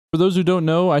For those who don't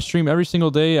know, I stream every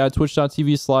single day at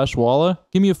twitch.tv/Wallah.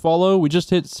 Give me a follow. We just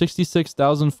hit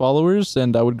 66,000 followers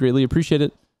and I would greatly appreciate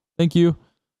it. Thank you.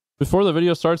 Before the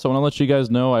video starts, I want to let you guys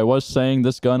know I was saying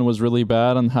this gun was really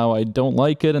bad and how I don't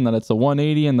like it and that it's a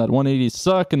 180 and that 180s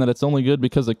suck and that it's only good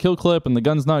because of kill clip and the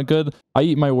gun's not good. I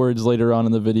eat my words later on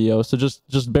in the video, so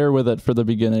just bear with it for the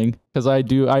beginning because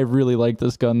I really like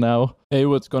this gun now. Hey,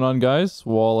 what's going on, guys?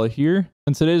 Wallah here.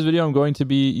 In today's video, I'm going to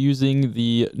be using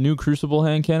the new Crucible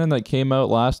hand cannon that came out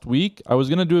last week. I was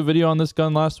going to do a video on this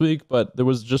gun last week, but there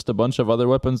was just a bunch of other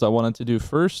weapons I wanted to do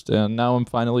first, and now I'm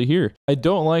finally here. I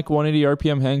don't like 180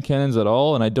 RPM hand cannons at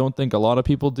all, and I don't think a lot of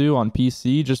people do on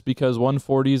PC just because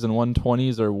 140s and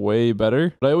 120s are way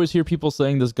better. But I always hear people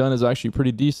saying this gun is actually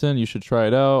pretty decent, you should try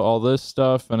it out, all this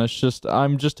stuff, and it's just,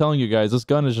 I'm just telling you guys, this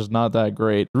gun is just not that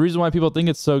great. The reason why people think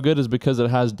it's so good is because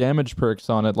it has damage perks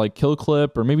on it, like kill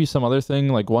clip or maybe some other thing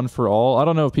like one for all. I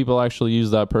don't know if people actually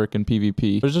use that perk in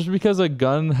PvP, but just because a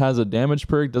gun has a damage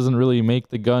perk doesn't really make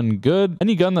the gun good.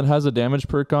 Any gun that has a damage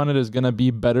perk on it is going to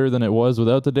be better than it was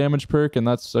without the damage perk, and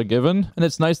that's a given. And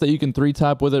it's nice that you can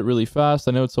 3-tap with it really fast.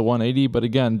 I know it's a 180, but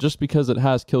again, just because it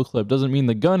has kill clip doesn't mean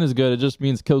the gun is good. It just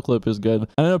means kill clip is good.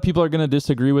 I know people are going to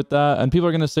disagree with that, and people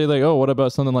are going to say like, oh, what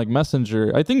about something like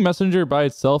Messenger? I think Messenger by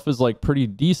itself is like pretty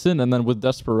decent, and then with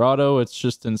Desperado it's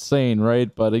just insane, right?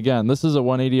 But again, this is a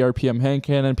 180 RPM hand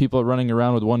cannon. People running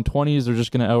around with 120s are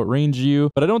just going to outrange you.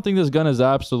 But I don't think this gun is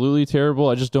absolutely terrible.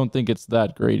 I just don't think it's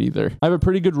that great either. I have a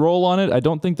pretty good roll on it. I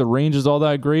don't think the range is all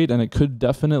that great, and it could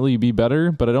definitely be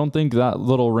better, but I don't think that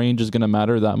little range is going to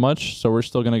matter that much. So we're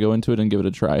still going to go into it and give it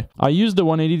a try. I used the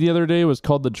 180 the other day. It was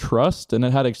called the Trust, and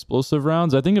it had explosive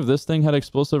rounds. I think if this thing had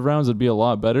explosive rounds, it'd be a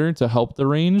lot better to help the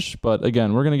range. But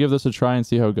again, we're going to give this a try and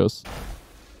see how it goes.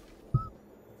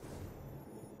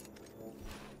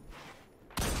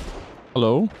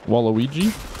 Hello,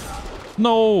 Waluigi?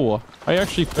 No, I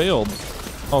actually failed.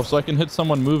 Oh, so I can hit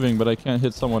someone moving, but I can't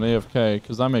hit someone AFK,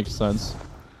 because that makes sense.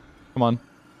 Come on.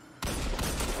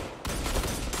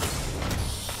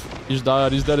 He's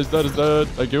dead, he's dead, he's dead, he's dead.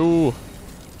 Thank you.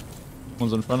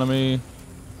 One's in front of me.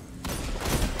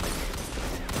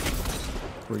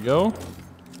 Here we go.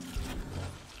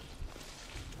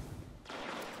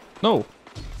 No.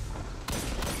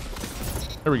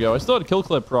 There we go. I still had kill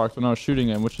clip proc when I was shooting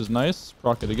him, which is nice.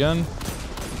 Proc it again.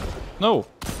 No.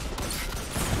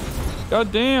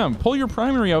 God damn. Pull your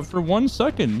primary out for 1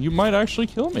 second. You might actually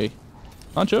kill me.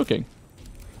 Not joking.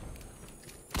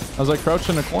 I was like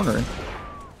crouched in a corner.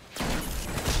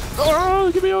 Oh,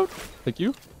 get me out. Thank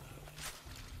you.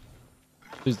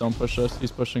 Please don't push us.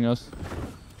 He's pushing us.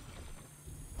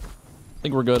 I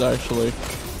think we're good, actually.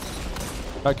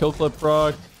 Got kill clip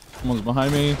proc. Someone's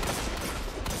behind me.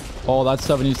 Oh, that's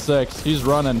 76. He's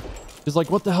running. He's like,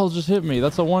 what the hell just hit me?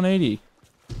 That's a 180.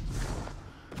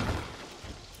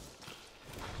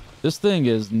 This thing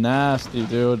is nasty,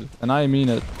 dude. And I mean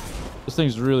it. This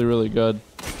thing's really, really good.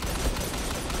 I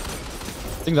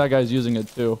think that guy's using it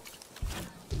too.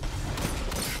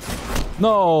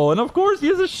 No, and of course he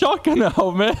has a shotgun now,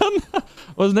 man.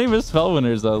 Well, his name is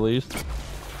Fellwinners at least.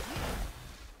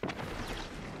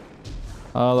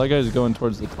 That guy's going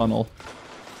towards the tunnel.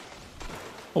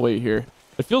 I'll wait here.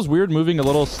 It feels weird moving a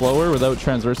little slower without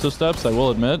transversal steps, I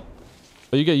will admit.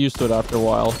 But you get used to it after a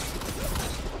while.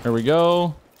 Here we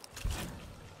go.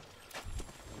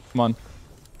 Come on.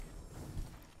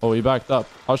 Oh, he backed up.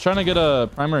 I was trying to get a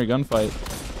primary gunfight.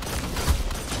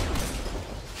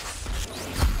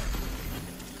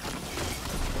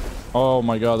 Oh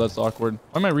my god, that's awkward.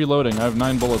 Why am I reloading? I have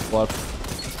 9 bullets left.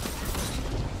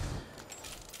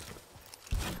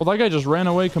 Well, that guy just ran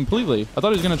away completely. I thought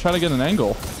he was going to try to get an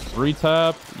angle.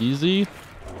 3-tap. Easy.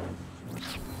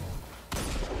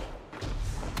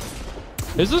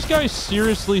 Is this guy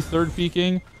seriously third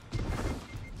peeking?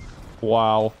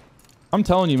 Wow. I'm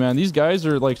telling you, man. These guys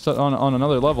are like on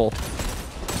another level.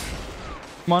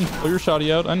 Come on. Pull your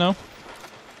shotty out. I know.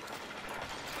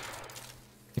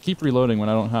 I keep reloading when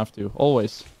I don't have to.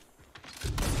 Always.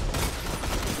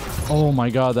 Oh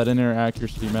my god, that in-air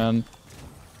accuracy, man.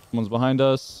 Someone's behind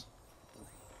us.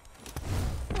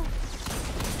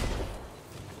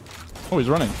 Oh, he's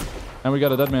running. And we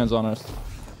got a dead man's on us.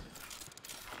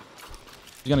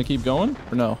 He's gonna keep going?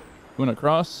 Or no? He went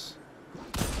across.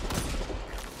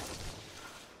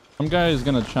 Some guy is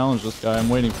gonna challenge this guy. I'm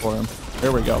waiting for him.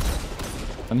 There we go.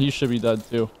 And he should be dead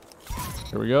too.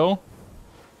 Here we go.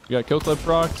 We got kill clip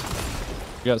procced.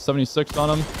 We got 76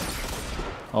 on him.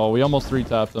 Oh, we almost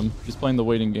 3-tapped him. He's playing the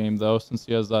waiting game though, since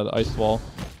he has that ice wall.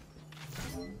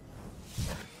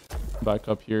 Back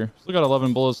up here. Still got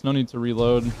 11 bullets. No need to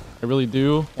reload. I really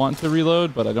do want to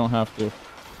reload, but I don't have to.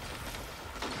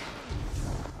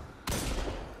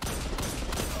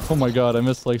 Oh my god, I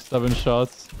missed like 7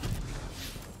 shots. Can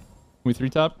we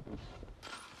 3-tap?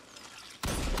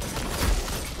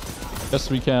 Yes,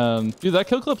 we can. Dude, that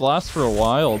kill clip lasts for a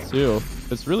while too.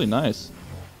 It's really nice.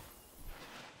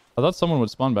 I thought someone would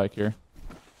spawn back here.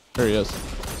 There he is.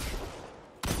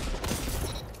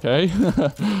 Okay.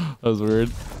 That was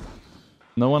weird.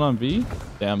 No one on B?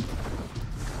 Damn.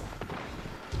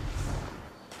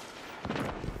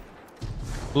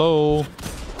 Hello.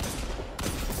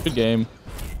 Good game.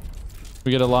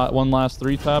 We get one last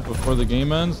 3-tap before the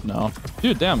game ends? No.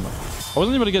 Dude, damn. I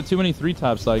wasn't able to get too many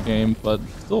 3-taps that game, but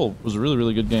still was a really,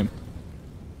 really good game.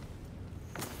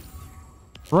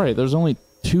 Right, there's only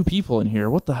 2 people in here.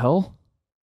 What the hell?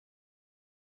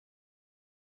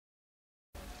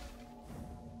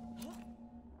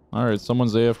 Alright,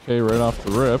 someone's AFK right off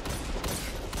the rip.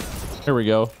 Here we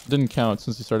go. Didn't count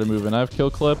since he started moving. I have kill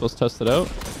clip. Let's test it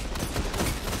out.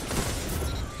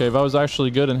 Okay, if I was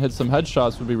actually good and hit some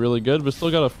headshots would be really good, but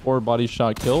still got a 4 body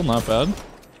shot kill. Not bad.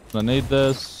 Gonna nade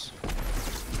this.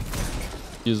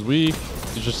 He's weak.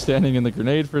 He's just standing in the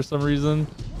grenade for some reason.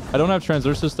 I don't have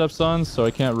transversal steps on, so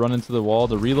I can't run into the wall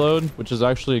to reload, which is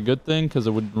actually a good thing because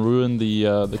it would ruin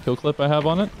the kill clip I have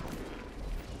on it.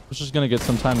 It's just gonna get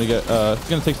some time to get. It's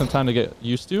gonna take some time to get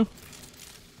used to.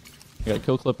 I got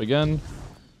kill clip again.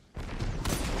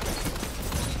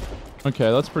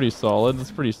 Okay, that's pretty solid.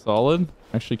 That's pretty solid.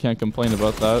 Actually, can't complain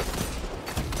about that.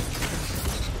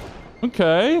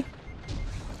 Okay.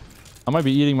 I might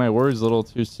be eating my words a little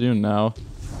too soon now.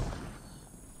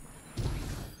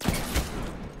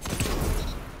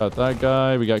 Got that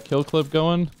guy. We got kill clip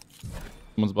going.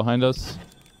 Someone's behind us.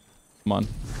 Come on.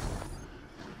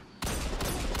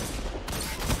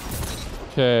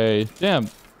 Okay. Damn.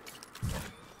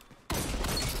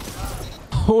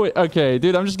 Oh, wait, okay,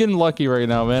 dude, I'm just getting lucky right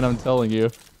now, man. I'm telling you.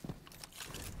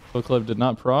 Kill clip did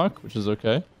not proc, which is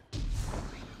okay.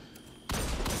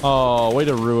 Oh, way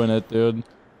to ruin it, dude.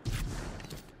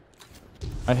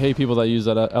 I hate people that use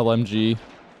that LMG.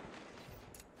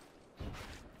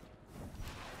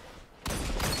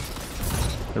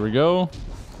 There we go.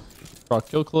 Proc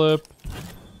kill clip.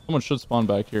 Someone should spawn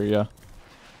back here, yeah.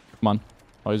 Come on.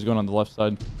 Oh, he's going on the left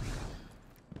side.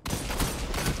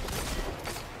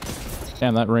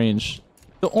 Damn, that range.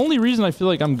 The only reason I feel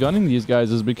like I'm gunning these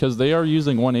guys is because they are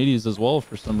using 180s as well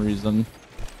for some reason.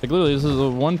 Like, literally, this is the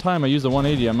one time I use a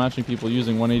 180. I'm matching people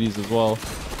using 180s as well.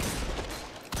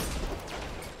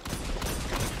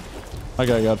 My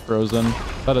guy got frozen.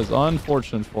 That is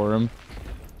unfortunate for him.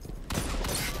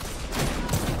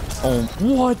 Oh,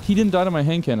 what? He didn't die to my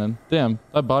hand cannon. Damn,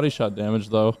 that body shot damage,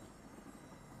 though.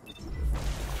 We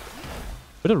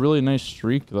had a really nice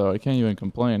streak, though. I can't even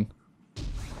complain.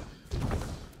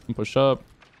 Push up.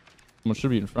 Someone should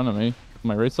be in front of me. On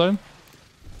my right side.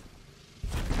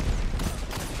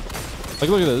 Like,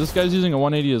 look at this. This guy's using a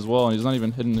 180 as well, and he's not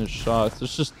even hitting his shots.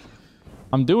 It's just...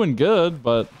 I'm doing good,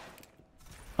 but...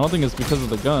 I don't think it's because of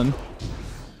the gun.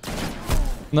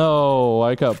 No,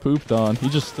 I got pooped on. He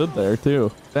just stood there, too.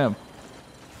 Damn.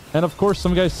 And, of course,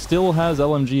 some guy still has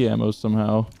LMG ammo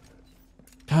somehow.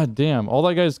 God damn. All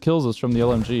that guy's kills is from the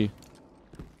LMG.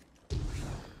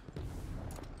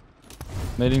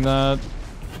 Nading that.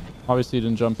 Obviously, he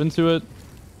didn't jump into it.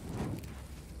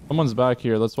 Someone's back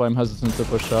here. That's why I'm hesitant to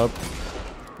push up.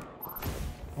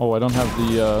 Oh, I don't have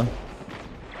the...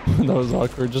 That was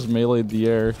awkward. Just meleeed the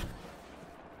air.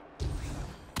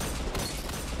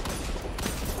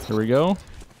 Here we go.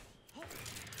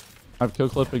 I have kill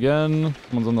clip again.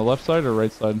 Someone's on the left side or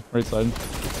right side? Right side.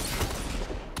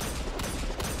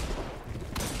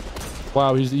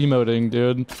 Wow, he's emoting,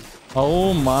 dude.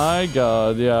 Oh my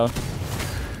god, yeah.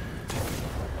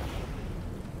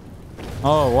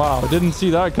 Oh, wow. Didn't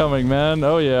see that coming, man.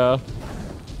 Oh, yeah.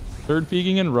 Third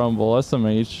peeking and rumble.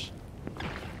 SMH.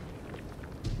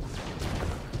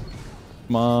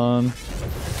 Come on.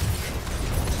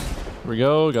 Here we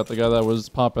go. Got the guy that was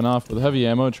popping off with heavy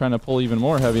ammo, trying to pull even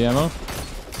more heavy ammo.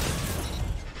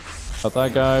 Got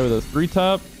that guy with a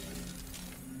 3-tap.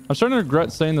 I'm starting to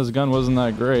regret saying this gun wasn't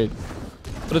that great.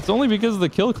 But it's only because of the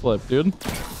kill clip, dude.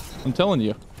 I'm telling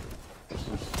you.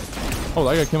 Oh,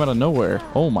 that guy came out of nowhere.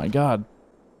 Oh my god.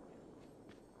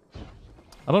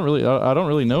 I don't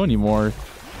really know anymore.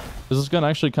 Is this gun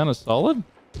actually kind of solid?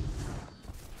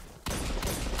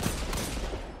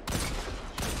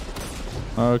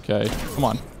 Okay, come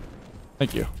on.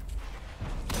 Thank you.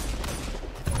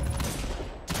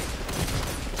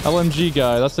 LMG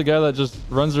guy. That's the guy that just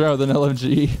runs around with an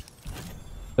LMG.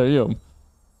 There you go.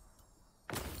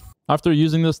 After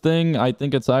using this thing, I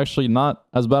think it's actually not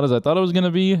as bad as I thought it was going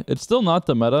to be. It's still not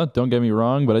the meta, don't get me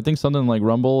wrong, but I think something like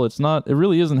Rumble, it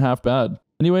really isn't half bad.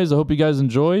 Anyways, I hope you guys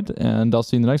enjoyed, and I'll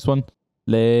see you in the next one.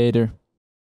 Later.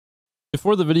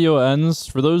 Before the video ends,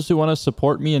 for those who want to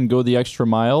support me and go the extra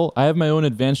mile, I have my own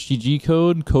advanced GG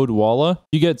code WALLAH.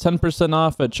 You get 10%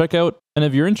 off at checkout, and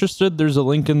if you're interested, there's a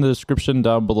link in the description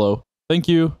down below. Thank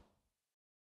you.